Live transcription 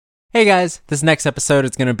Hey guys, this next episode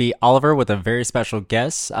is going to be Oliver with a very special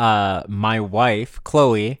guest, my wife,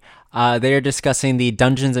 Chloe. They are discussing the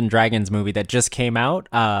Dungeons and Dragons movie that just came out.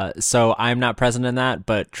 So I'm not present in that,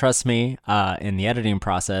 but trust me, in the editing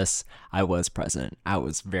process, I was present. I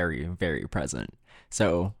was very, very present.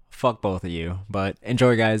 So fuck both of you, but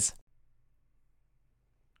enjoy, guys.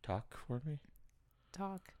 Talk for me?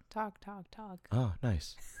 Talk. Oh,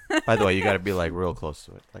 nice. By the way, you got to be like real close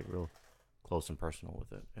to it, like real close and personal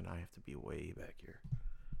with it, and I have to be way back here.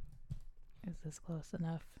 Is this close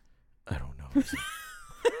enough? I don't know.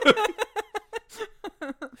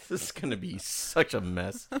 This is gonna be such a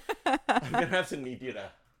mess. I'm gonna have to need you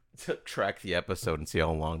to track the episode and see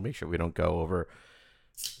how long. Make sure we don't go over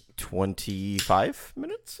 25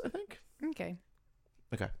 minutes, I think. Okay.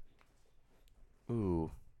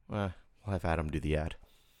 Ooh, we'll have Adam do the ad.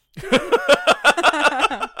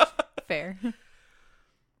 Fair. Oh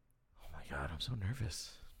my god, I'm so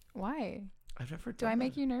nervous. Why? I've never Do done I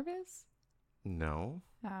make that. you nervous? No.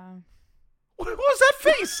 Um, What was that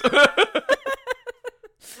face?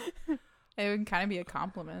 it would kind of be a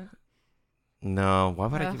compliment. No, why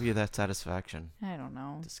would I Ugh. give you that satisfaction? I don't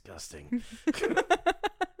know. Disgusting.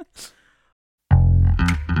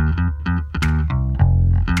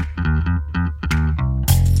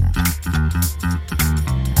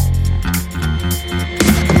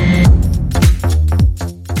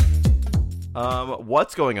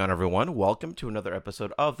 What's going on, everyone? Welcome to another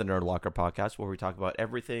episode of the Nerd Locker podcast, where we talk about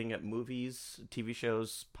everything movies, TV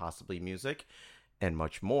shows, possibly music, and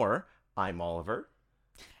much more. I'm Oliver.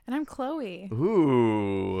 And I'm Chloe.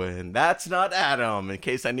 Ooh, and that's not Adam, in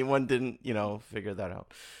case anyone didn't, figure that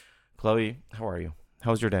out. Chloe, how are you?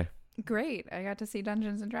 How was your day? Great. I got to see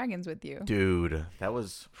Dungeons and Dragons with you. Dude, I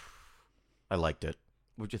liked it.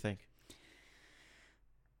 What'd you think?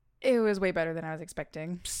 It was way better than I was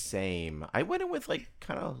expecting. Same. I went in with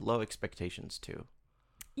kind of low expectations too.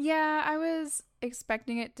 Yeah, I was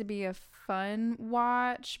expecting it to be a fun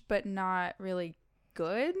watch, but not really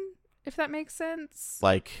good, if that makes sense.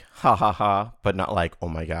 Like, ha ha ha, but not like, oh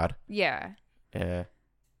my god. Yeah. Yeah.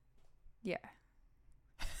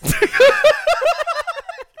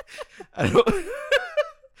 I don't.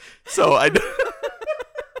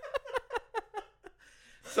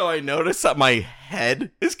 So I noticed that my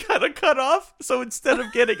head is kind of cut off. So instead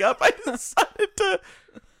of getting up, I decided to.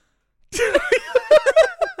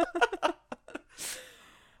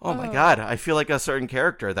 Oh my god! I feel like a certain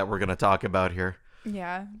character that we're gonna talk about here.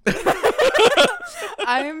 Yeah.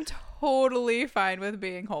 I am totally fine with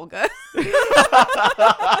being Holga.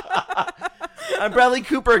 I'm Bradley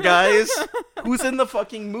Cooper, guys. Who's in the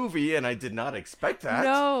fucking movie, and I did not expect that.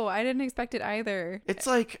 No, I didn't expect it either. It's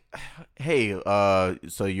like, hey, so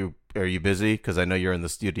are you busy? Because I know you're in the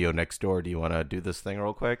studio next door. Do you want to do this thing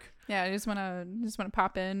real quick? Yeah, I just wanna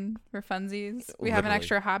pop in for funsies. We have an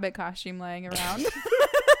extra Hobbit costume laying around.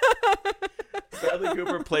 Bradley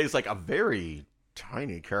Cooper plays like a very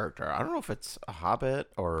tiny character. I don't know if it's a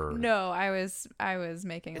Hobbit or No, I was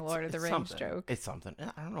making a Lord of the Rings something. joke. It's something.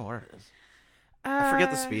 I don't know what it is. I forget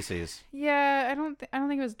the species. Yeah, I don't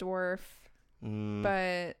think it was dwarf,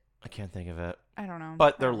 I but can't think of it. I don't know.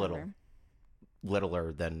 But I they're don't little. remember.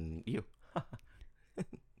 Littler than you.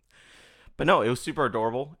 But no, it was super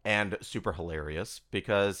adorable and super hilarious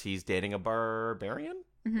because he's dating a barbarian.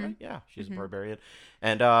 Mm-hmm. Right? Yeah, she's a barbarian.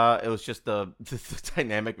 And it was just the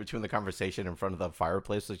dynamic between the conversation in front of the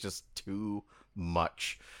fireplace was just too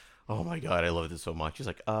much. Oh my god, I loved it so much. He's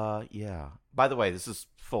like, yeah. By the way, this is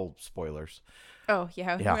full spoilers. Oh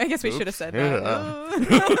yeah. Yeah. I guess we should have Oops. said Yeah.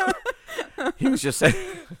 that. He was just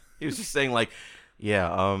saying like,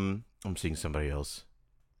 yeah, I'm seeing somebody else.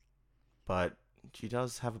 But she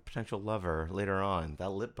does have a potential lover later on. That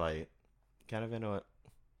lip bite, kind of into it.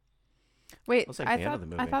 Wait, Looks like I the end of the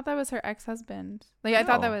movie. thought that was her ex-husband. Like I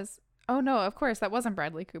thought that No. was. Oh no, of course that wasn't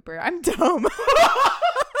Bradley Cooper. I'm dumb.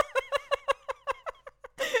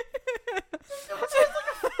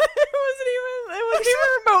 It wasn't even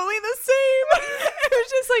remotely the same. It was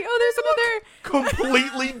just like, oh, there's another.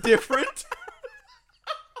 Completely different.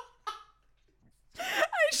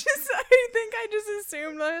 I think I just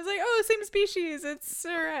assumed. I was like, oh, same species. It's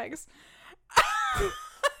her ex.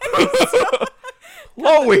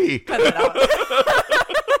 Chloe. Cut that out.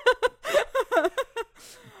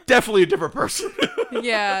 Definitely a different person.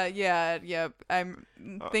 Yeah. I'm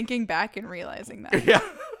thinking back and realizing that. Yeah.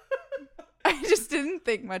 I just didn't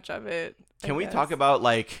think much of it. Can we talk about,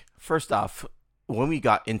 first off, when we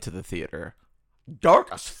got into the theater, dark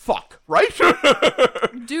as fuck, right?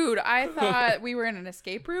 Dude, I thought we were in an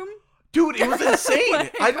escape room. Dude, it was insane.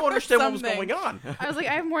 Like, I don't understand what was something. going on. I was like,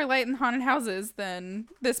 I have more light in haunted houses than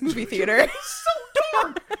this movie theater. So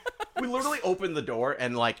dark. literally opened the door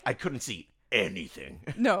and like I couldn't see anything.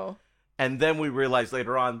 No. And then we realized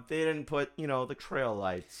later on they didn't put, the trail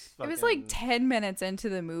lights. It was like 10 minutes into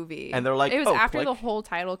the movie. And they're like, it was "Oh, after click." the whole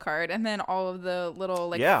title card, and then all of the little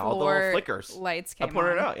like all the little flickers. lights I came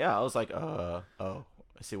pointed on. it out. Yeah, I was like, oh,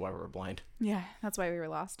 I see why we're blind. Yeah, that's why we were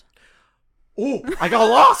lost. Oh, I got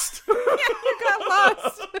lost. You got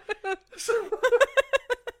lost.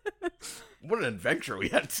 What an adventure we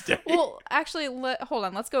had today. Well, actually, hold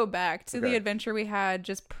on. Let's go back to the Okay. adventure we had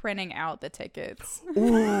just printing out the tickets.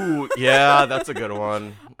 Ooh, yeah, that's a good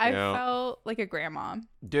one. I Yeah. felt like a grandma.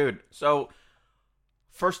 Dude, so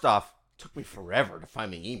first off, it took me forever to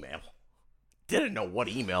find the email. Didn't know what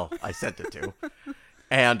email I sent it to.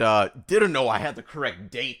 And didn't know I had the correct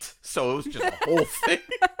date. So it was just a whole thing.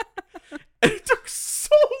 And it took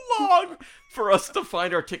so long for us to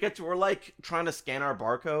find our tickets. We're like trying to scan our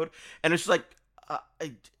barcode. And it's just like,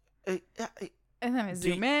 And then I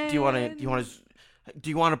zoom in. do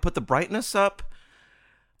you want to put the brightness up?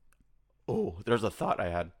 Oh, there's a thought I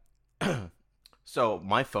had. So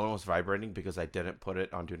my phone was vibrating because I didn't put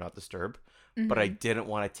it on Do Not Disturb, but I didn't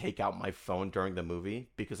want to take out my phone during the movie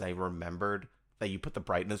because I remembered that you put the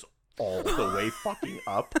brightness all the way fucking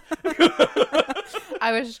up.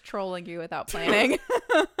 I was trolling you without planning.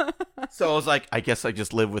 So I was like, I guess I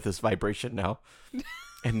just live with this vibration now.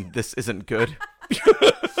 And this isn't good.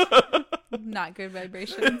 Not good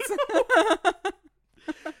vibrations.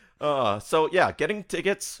 So yeah, getting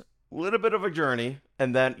tickets, a little bit of a journey.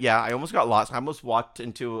 And then, yeah, I almost got lost. I almost walked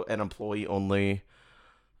into an employee-only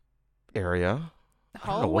area. I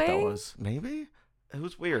don't know what that Hallway? was. Maybe? It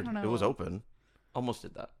was weird. I don't It was know. open. Almost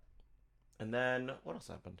did that. And then, what else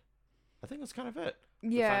happened? I think that's kind of it. We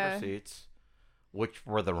found Yeah. our seats, which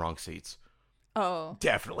were the wrong seats. Oh,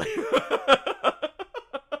 Definitely.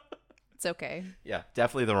 it's okay. Yeah,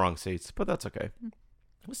 definitely the wrong seats, but that's okay.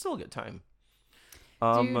 It was still a good time.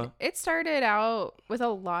 Dude, it started out with a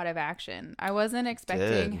lot of action. I wasn't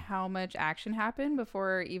expecting did. how much action happened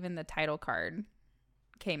before even the title card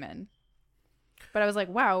came in. But I was like,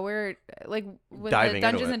 wow, we're like when Diving the into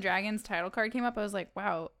Dungeons it. and Dragons title card came up, I was like,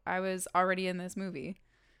 wow, I was already in this movie.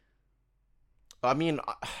 I mean,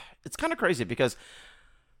 it's kind of crazy because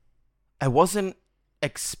I wasn't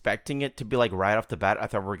expecting it to be like right off the bat. I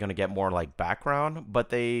thought we were going to get more like background, but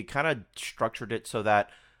they kind of structured it so that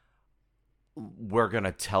we're going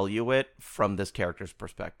to tell you it from this character's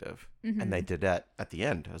perspective. Mhm. And they did that at the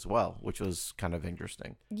end as well, which was kind of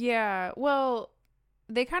interesting. Yeah, well,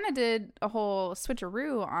 they kind of did a whole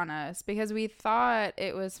switcheroo on us because we thought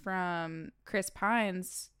it was from Chris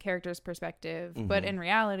Pine's character's perspective, but Mhm. in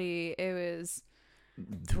reality, it was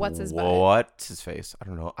What's his butt? What's his face? I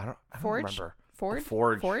don't know. I don't Forge? remember. Ford.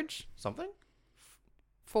 Forge. Something?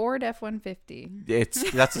 Ford F-150.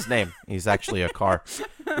 That's his name. He's actually a car.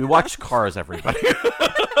 We watch Cars, everybody.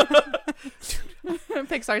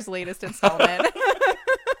 Pixar's latest installment.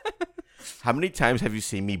 How many times have you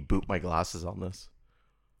seen me boot my glasses on this?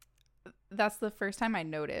 That's the first time I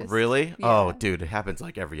noticed. Really? Yeah. Oh, dude, it happens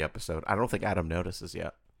like every episode. I don't think Adam notices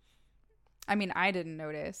yet. I mean, I didn't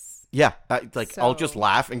notice. Yeah, I'll just So-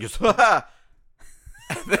 laugh and just.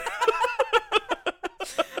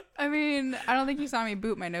 I mean, I don't think you saw me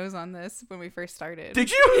boot my nose on this when we first started.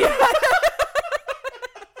 Did you?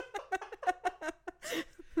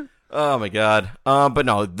 Oh my god. But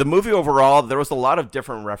no, the movie overall, there was a lot of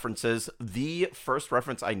different references. The first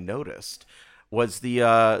reference I noticed was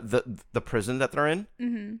the prison that they're in.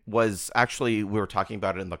 Mm-hmm. Was actually, we were talking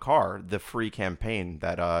about it in the car. The free campaign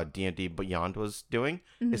that D&D Beyond was doing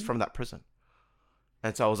is from that prison.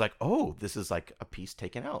 And so I was like, oh, this is like a piece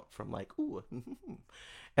taken out from like, ooh.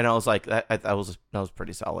 And I was like, that was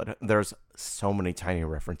pretty solid. There's so many tiny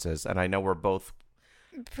references, and I know we're both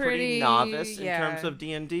pretty novice in terms of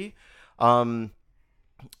D&D.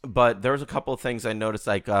 But there's a couple of things I noticed,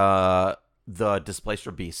 like the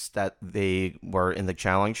Displacer beasts that they were in the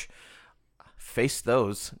challenge. Face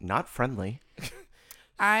those, not friendly.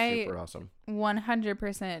 I Super awesome.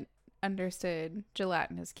 100% understood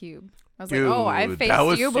gelatinous cube. I was Dude, like, oh, I've that faced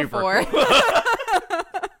was you super before. cool.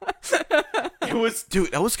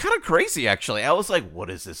 It was kind of crazy, actually. I was like, what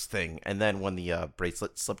is this thing? And then when the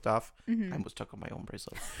bracelet slipped off, I almost took off my own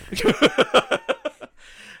bracelet.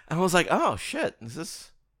 I was like, oh shit,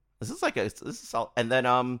 this is solid. And then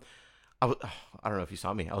I don't know if you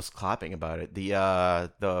saw me. I was clapping about it.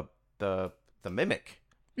 The mimic.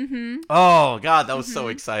 Mm-hmm. Oh god, that was so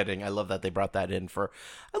exciting. I love that they brought that in for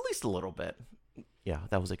at least a little bit. Yeah,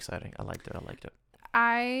 that was exciting. I liked it.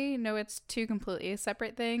 I know it's two completely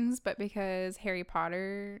separate things, but because Harry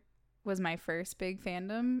Potter was my first big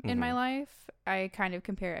fandom in my life, I kind of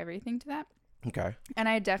compare everything to that. Okay. And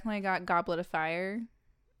I definitely got Goblet of Fire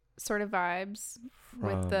sort of vibes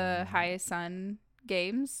with the High Sun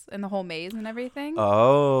games and the whole maze and everything.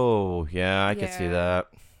 Oh, yeah, I could see Yeah. that.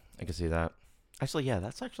 I could see that. Actually, yeah,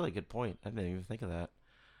 that's actually a good point. I didn't even think of that.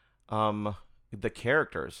 The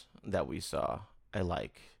characters that we saw, I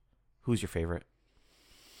like. Who's your favorite?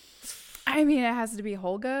 I mean, it has to be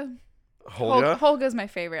Holga. Holga? Holga's my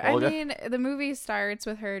favorite. Holga? I mean, the movie starts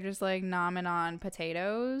with her just like nomming on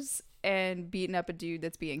potatoes and beating up a dude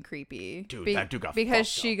that's being creepy. Dude, that dude got because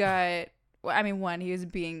fucked she up. got. Well, I mean, one, he was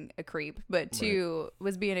being a creep, but two,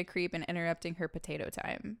 was being a creep and interrupting her potato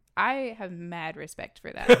time. I have mad respect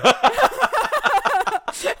for that.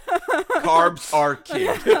 Carbs are king.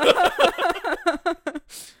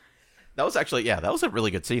 That was actually, yeah, that was a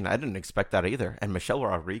really good scene. I didn't expect that either. And Michelle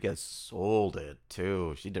Rodriguez sold it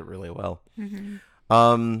too. She did really well. Mm-hmm.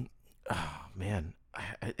 Oh man,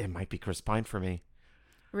 it might be Chris Pine for me.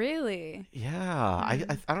 Really? Yeah,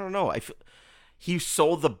 I don't know. I feel he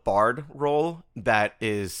sold the bard role. That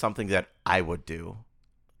is something that I would do.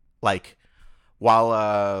 Like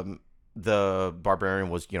while the barbarian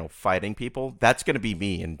was, fighting people, that's going to be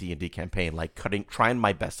me in D&D campaign, like trying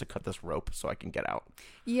my best to cut this rope so I can get out.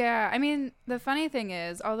 Yeah, I mean, the funny thing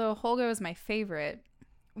is, although Holga was my favorite,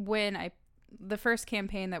 the first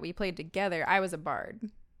campaign that we played together, I was a bard.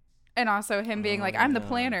 And also him being like, I'm the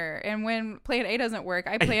planner. And when plan A doesn't work,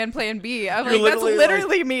 I plan plan B. I'm like, that's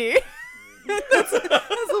literally me. that's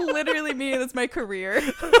literally me. That's my career.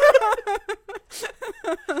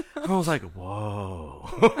 I was like, whoa.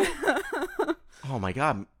 Oh my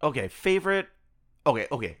God. Okay, favorite.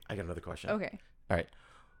 Okay. I got another question. Okay. All right.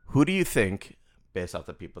 Who do you think, based off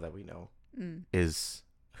the people that we know, is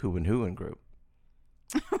who in group?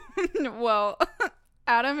 Well,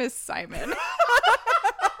 Adam is Simon.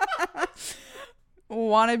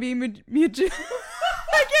 Wannabe magician.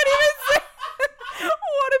 I can't even say.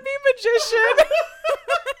 Wannabe magician.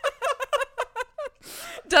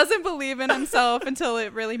 Doesn't believe in himself until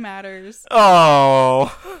it really matters.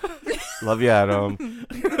 Oh. Love you, Adam.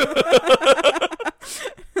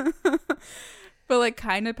 But like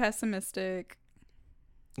kind of pessimistic.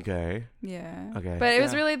 Okay. Yeah. Okay. But it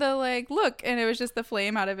was really the like, look, and it was just the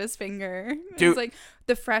flame out of his finger. It was like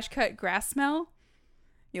the fresh cut grass smell.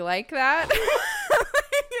 You like that?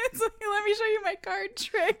 It's like, let me show you my card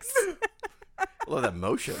tricks. Love that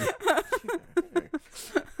motion.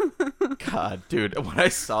 God, dude, when I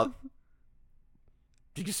saw...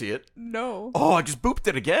 Did you see it? No. Oh, I just booped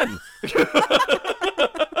it again.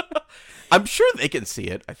 I'm sure they can see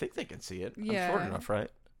it. I think they can see it. Yeah. I'm short enough, right?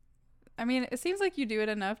 I mean, it seems like you do it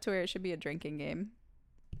enough to where it should be a drinking game.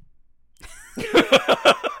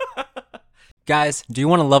 Guys, do you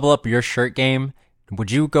want to level up your shirt game? Would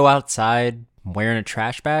you go outside wearing a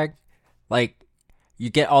trash bag? Like, you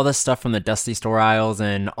get all this stuff from the Dusty store aisles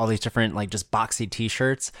and all these different, like, just boxy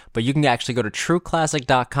t-shirts, but you can actually go to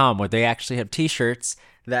trueclassic.com where they actually have t-shirts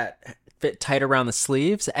that fit tight around the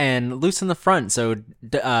sleeves and loose in the front, so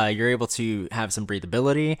you're able to have some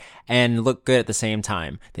breathability and look good at the same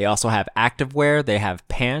time. They also have activewear, they have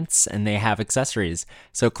pants, and they have accessories.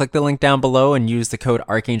 So click the link down below and use the code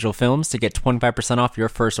ArchangelFilms to get 25% off your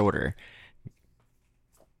first order.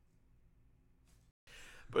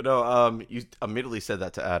 But no, you immediately said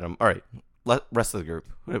that to Adam. All right, rest of the group.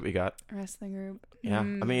 Who do we got? Wrestling group. Yeah, I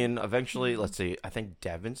mean, eventually, let's see. I think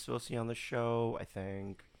Devin's supposed to be on the show. I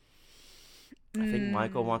think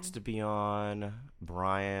Michael wants to be on.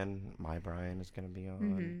 My Brian is going to be on.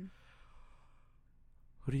 Mm-hmm.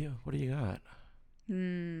 What do you got?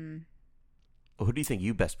 Who do you think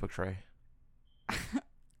you best portray?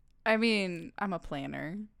 I mean, I'm a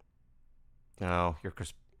planner. No, you're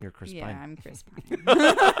Chris Yeah, Pine. I'm Chris Pine.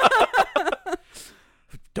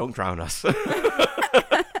 Don't drown us.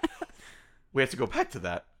 We have to go back to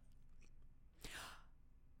that.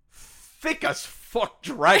 Thick as fuck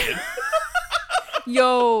dragon.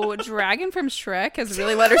 Yo, Dragon from Shrek has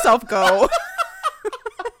really let herself go.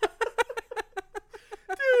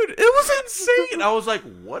 Dude, it was insane. I was like,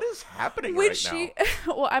 what is happening now?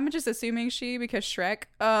 Well, I'm just assuming she because Shrek.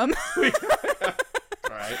 Right.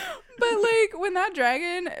 But like when that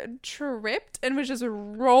dragon tripped and was just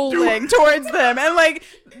rolling towards them, and like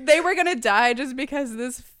they were gonna die just because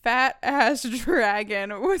this fat ass dragon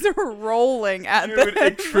was rolling at them.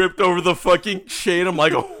 It tripped over the fucking chain. I'm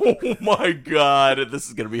like, oh my God, this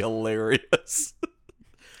is gonna be hilarious.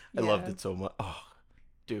 I loved it so much. Oh,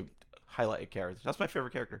 dude, highlight characters. That's my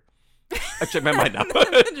favorite character. I checked my mind now.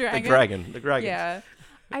 The dragon. The dragon. Yeah,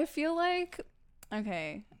 I feel like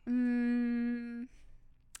okay.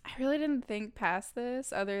 I really didn't think past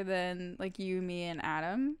this other than like you, me, and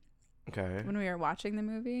Adam. Okay. when we were watching the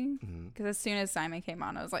movie. Mhm. Because as soon as Simon came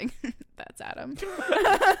on, I was like, "That's Adam."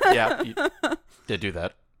 Yeah, you did do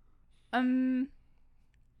that.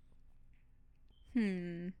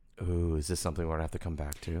 Ooh, is this something we're gonna have to come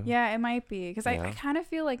back to? Yeah, it might be because Yeah. I kind of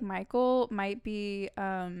feel like Michael might be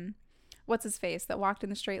what's his face that walked in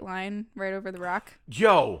the straight line right over the rock.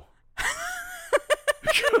 Yo.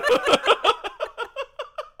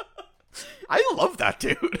 I love that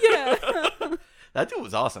dude. Yeah. That dude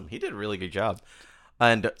was awesome. He did a really good job.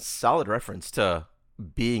 And solid reference to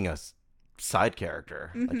being a side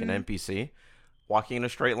character, like an NPC. Walking in a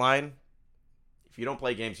straight line. If you don't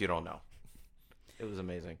play games, you don't know. It was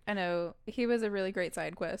amazing. I know. He was a really great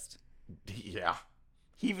side quest. Yeah.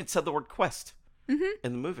 He even said the word quest in the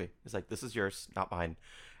movie. He's like, this is yours, not mine.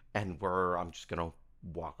 And I'm just going to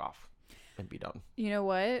walk off and be done. You know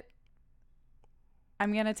what?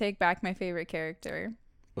 I'm going to take back my favorite character.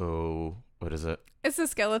 Oh, what is it? It's the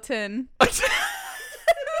skeleton.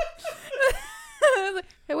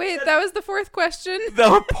 Hey, wait, that was the fourth question.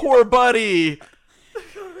 The poor buddy.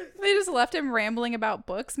 They just left him rambling about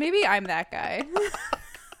books. Maybe I'm that guy.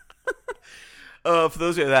 For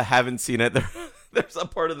those of you that haven't seen it, there's a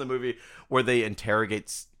part of the movie where they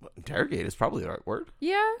interrogate is probably the right word.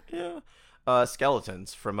 Yeah. Yeah.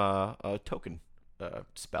 Skeletons from a token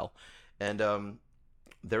spell. And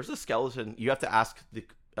there's a skeleton. You have to ask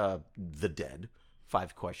the dead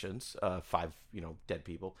 5 questions, 5, dead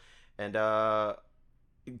people. And to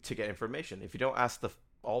get information. If you don't ask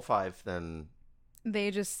all 5, then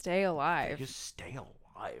They just stay alive. you stay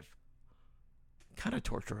alive. Kind of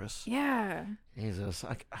torturous. Yeah. Jesus.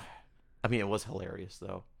 I mean, it was hilarious,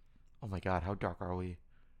 though. Oh, my God. How dark are we?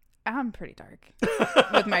 I'm pretty dark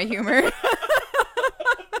with my humor.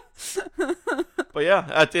 But yeah,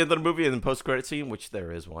 at the end of the movie, in the post-credit scene, which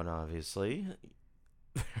there is one, obviously,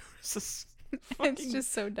 there's this It's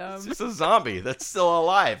just so it's dumb. just a zombie that's still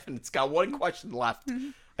alive, and it's got one question left.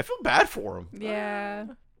 I feel bad for him. Yeah.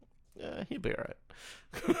 Yeah, he'll be all right.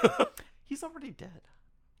 He's already dead.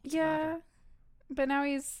 Yeah. But now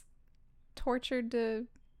he's tortured to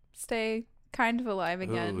stay kind of alive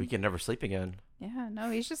again. Ooh, he can never sleep again. Yeah, no,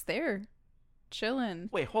 he's just there. Chilling.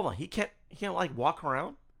 Wait, hold on. He can't like walk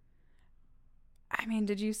around? I mean,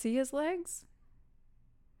 did you see his legs?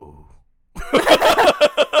 Ooh.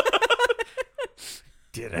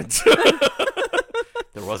 Didn't.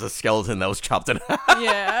 There was a skeleton that was chopped in half.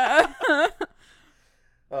 Yeah.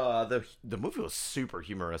 The movie was super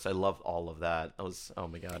humorous. I loved all of that. That was, oh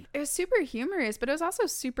my God. It was super humorous, but it was also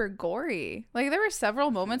super gory. Like, there were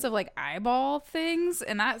several moments of, like, eyeball things,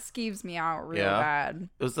 and that skeeves me out real bad.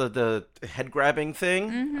 It was the head grabbing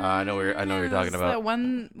thing. I know what you're talking about. The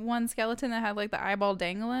one skeleton that had, like, the eyeball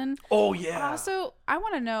dangling. Oh yeah. Also, I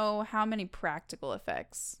want to know how many practical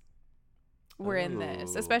effects were in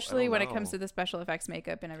this, especially when it comes to the special effects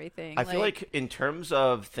makeup and everything. I feel like in terms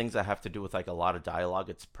of things that have to do with like a lot of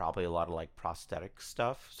dialogue, it's probably a lot of like prosthetic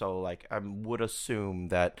stuff. So like I would assume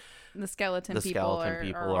that the skeleton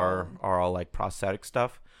people are all like prosthetic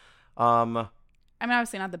stuff. I mean,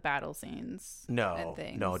 obviously not the battle scenes. No, and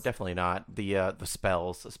things. no, definitely not. The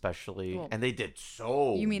spells especially, and they did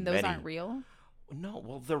so. You mean those many. aren't real? No,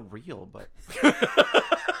 well they're real, but okay,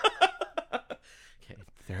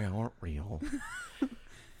 they aren't real.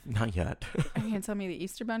 Not yet. Are you gonna tell me the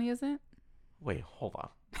Easter Bunny isn't? Wait, hold on.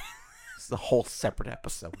 This is a whole separate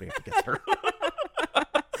episode we have to get through.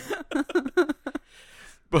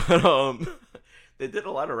 But they did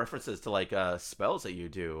a lot of references to like spells that you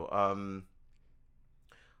do. Oh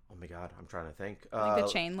my God, I'm trying to think. Like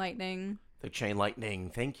the chain lightning. The chain lightning.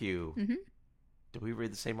 Thank you. Mm-hmm. Did we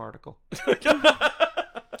read the same article? Well,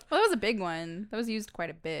 that was a big one. That was used quite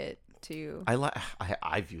a bit too.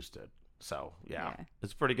 I've used it, so yeah,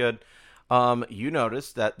 it's pretty good. You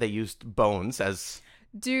noticed that they used bones as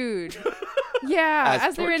dude. Yeah,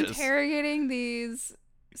 as they're torches. interrogating these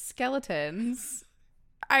skeletons,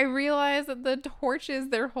 I realized that the torches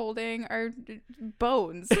they're holding are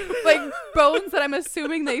bones. Like bones that I'm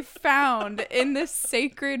assuming they found in this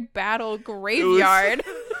sacred battle graveyard.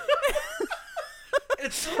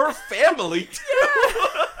 It's her family too.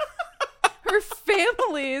 Her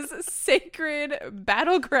family's sacred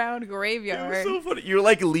battleground graveyard. It was so funny. You're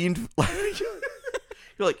like leaned.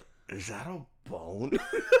 You're like, is that a bone?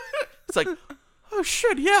 It's like, oh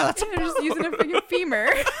shit, yeah, that's a bone. They're just using it for your femur.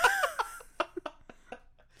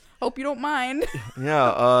 Hope you don't mind.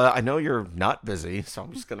 Yeah, I know you're not busy, so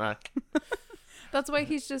I'm just gonna. That's why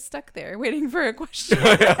he's just stuck there waiting for a question.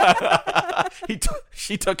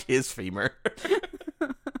 She took his femur.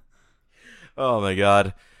 Oh my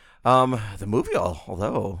God. The movie,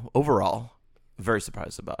 although overall, very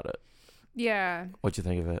surprised about it. Yeah. What'd you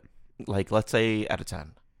think of it? Like, let's say out of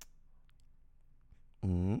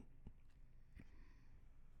 10.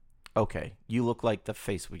 Okay, you look like the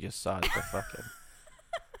face we just saw at the fucking.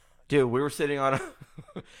 Dude, we were sitting on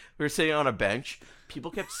a bench. People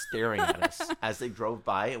kept staring at us as they drove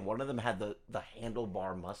by, and one of them had the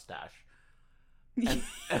handlebar mustache. And,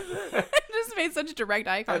 just made such direct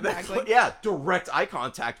eye contact. Yeah, direct eye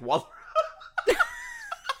contact while. Like,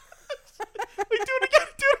 do it again.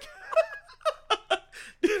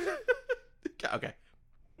 Okay.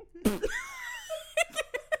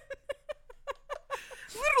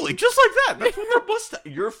 Literally, just like that. That's what their mustache.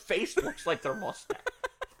 Your face looks like their mustache.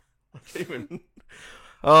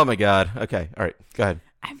 Oh my god. Okay. All right. Go ahead.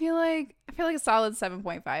 I feel like a solid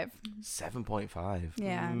 7.5. 7.5.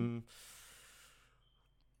 Yeah.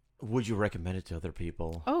 Would you recommend it to other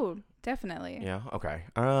people? Oh, definitely. Yeah. Okay.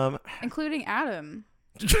 Including Adam.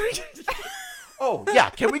 Oh yeah.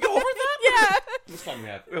 Can we go over that? Yeah. This time we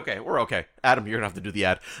have. Okay. We're okay. Adam, you're gonna have to do the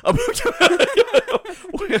ad.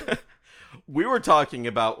 We were talking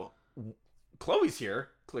about Chloe's here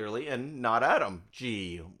clearly, and not Adam.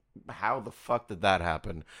 Gee, how the fuck did that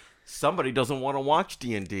happen? Somebody doesn't want to watch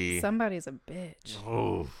D&D. Somebody's a bitch.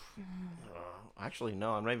 Oh. Actually,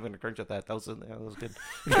 no, I'm not even going to cringe at that. That was good.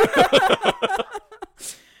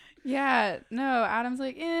 Yeah, no, Adam's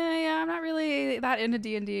like, yeah, I'm not really that into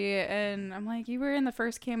D&D. And I'm like, you were in the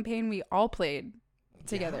first campaign we all played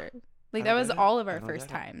together. Yeah. Like, that was all of our first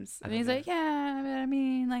times. And he's like, yeah, I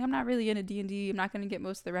mean, like, I'm not really into D&D. I'm not going to get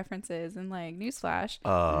most of the references. And, like, newsflash,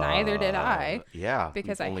 neither did I. Yeah.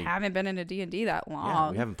 Because I haven't been into D&D that long.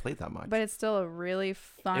 Yeah, we haven't played that much. But it's still a really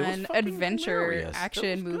fun adventure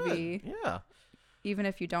action movie. Good. Yeah. Even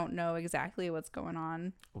if you don't know exactly what's going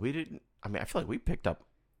on. I feel like we picked up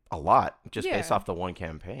a lot just based off the one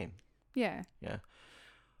campaign. Yeah. Yeah.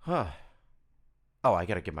 Huh. Oh, I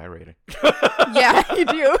got to give my rating. Yeah, you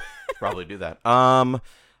do. Probably do that. I'm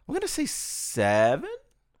gonna say 7.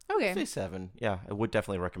 Okay. Say 7. Yeah, I would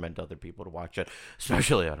definitely recommend to other people to watch it,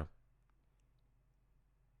 especially Adam.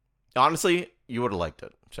 Honestly, you would have liked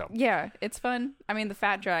it. So yeah, it's fun. I mean, the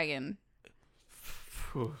fat dragon.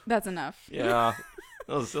 That's enough. Yeah,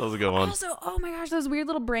 that was a good one. Also, oh my gosh, those weird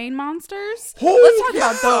little brain monsters. Oh, Let's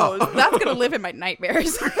talk about those. That's gonna live in my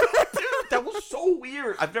nightmares. Dude, that was so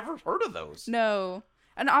weird. I've never heard of those. No.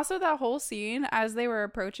 And also that whole scene as they were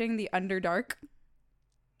approaching the Underdark.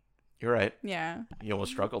 You're right. Yeah. You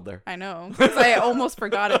almost struggled there. I know. Because I almost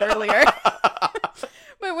forgot it earlier.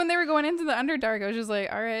 But when they were going into the Underdark, I was just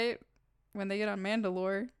like, all right, when they get on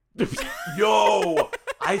Mandalore. Yo!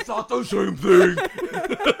 I thought the same thing.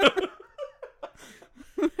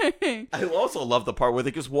 I also love the part where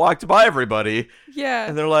they just walked by everybody. Yeah.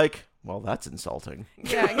 And they're like, well, that's insulting.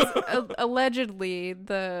 Yeah, because allegedly,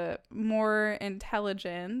 the more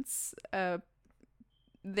intelligence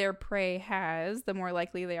their prey has, the more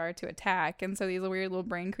likely they are to attack. And so these weird little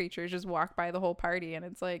brain creatures just walk by the whole party, and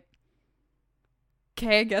it's like,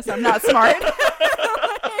 okay, I guess I'm not smart.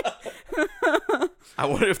 I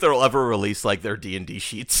wonder if they'll ever release like their D&D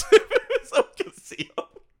sheets so we can see them.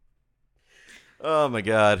 Oh my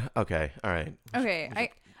god. Okay. All right. Okay.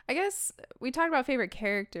 I guess we talked about favorite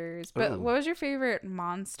characters, but Ooh. What was your favorite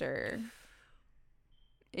monster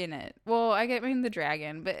in it? Well, I mean the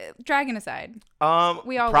dragon, but dragon aside,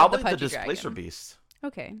 we all probably love the pudgy Displacer dragon. Beast.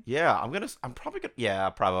 Okay. Yeah, I'm probably gonna. Yeah,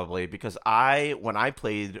 probably because when I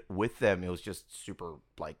played with them, it was just super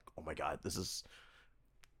like, oh my god, this is.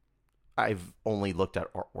 I've only looked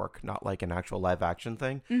at artwork, not like an actual live action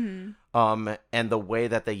thing. Mm-hmm. And the way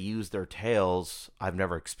that they use their tails, I've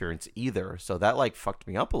never experienced either. So that like fucked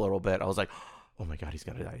me up a little bit. I was like, oh my god, he's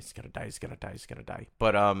gonna die, he's gonna die, he's gonna die, he's gonna die.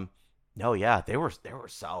 But no, yeah, they were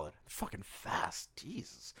solid, fucking fast.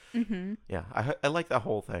 Jesus. Mm-hmm. Yeah, I like that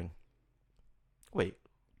whole thing. Wait,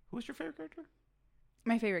 who was your favorite character?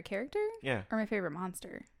 My favorite character? Yeah, or my favorite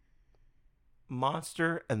monster?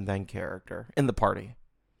 Monster and then character in the party.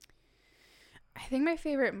 I think my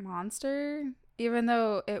favorite monster, even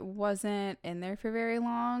though it wasn't in there for very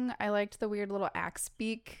long, I liked the weird little axe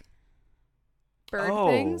beak bird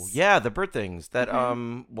things. Oh, yeah, the bird things that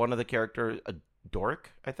one of the characters,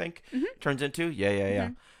 Doric, I think, turns into.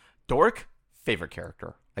 Yeah. Doric, favorite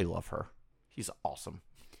character. I love her. He's awesome.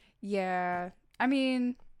 Yeah. I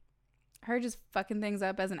mean, her just fucking things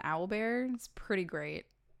up as an owlbear is pretty great.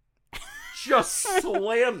 Just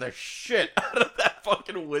slam the shit out of that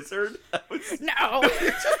fucking wizard. No.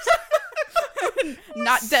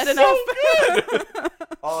 Not dead enough.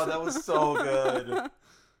 Oh, that was so good.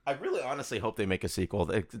 I really honestly hope they make a sequel.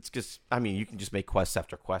 It's just, I mean, you can just make quest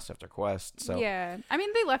after quest after quest. So yeah. I mean,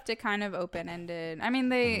 they left it kind of open-ended. I mean,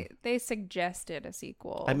 they suggested a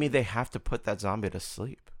sequel. I mean, they have to put that zombie to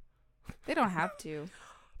sleep. They don't have to.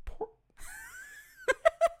 Poor...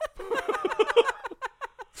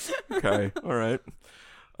 Okay, all right.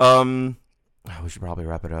 We should probably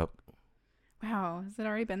wrap it up. Wow, has it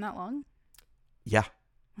already been that long? Yeah,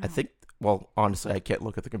 Wow. I think. Well, honestly, I can't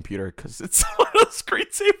look at the computer because it's on a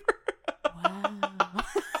screensaver. Wow.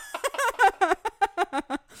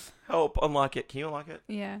 Help, unlock it. Can you unlock it?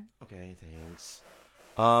 Yeah. Okay, thanks.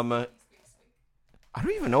 I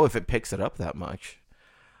don't even know if it picks it up that much.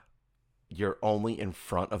 You're only in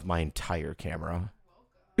front of my entire camera.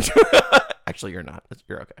 Actually, you're not.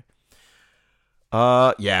 You're okay.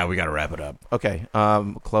 Yeah, we gotta wrap it up. Okay.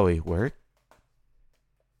 Chloe, where?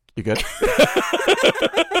 You good?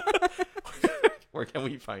 Where can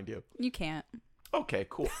we find you? You can't. Okay,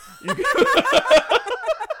 cool. No,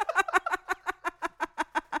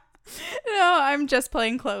 I'm just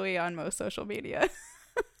playing Chloe on most social media.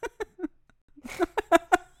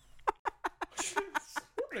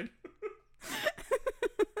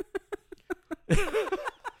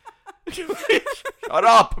 Shut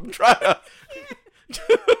up! I'm trying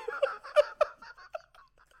to.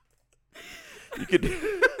 You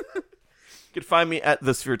could find me at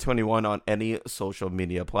TheSphere21 on any social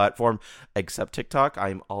media platform except TikTok.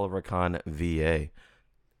 I'm Oliver Khan VA.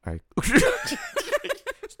 All right.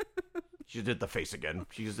 She did the face again.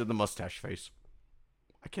 She just did the mustache face.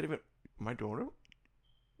 I can't even. Am I doing it?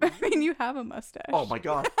 I mean, you have a mustache. Oh my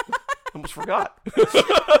god! I almost forgot.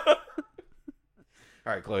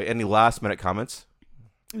 All right, Chloe. Any last minute comments?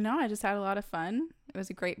 No, I just had a lot of fun. It was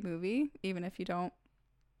a great movie, even if you don't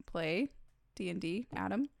play D&D,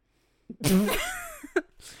 Adam. It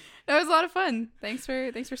was a lot of fun. Thanks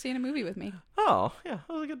for seeing a movie with me. Oh yeah,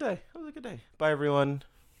 that was a good day. Bye, everyone.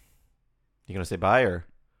 You gonna say bye or?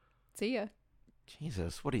 See ya.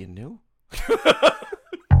 Jesus, what are you new?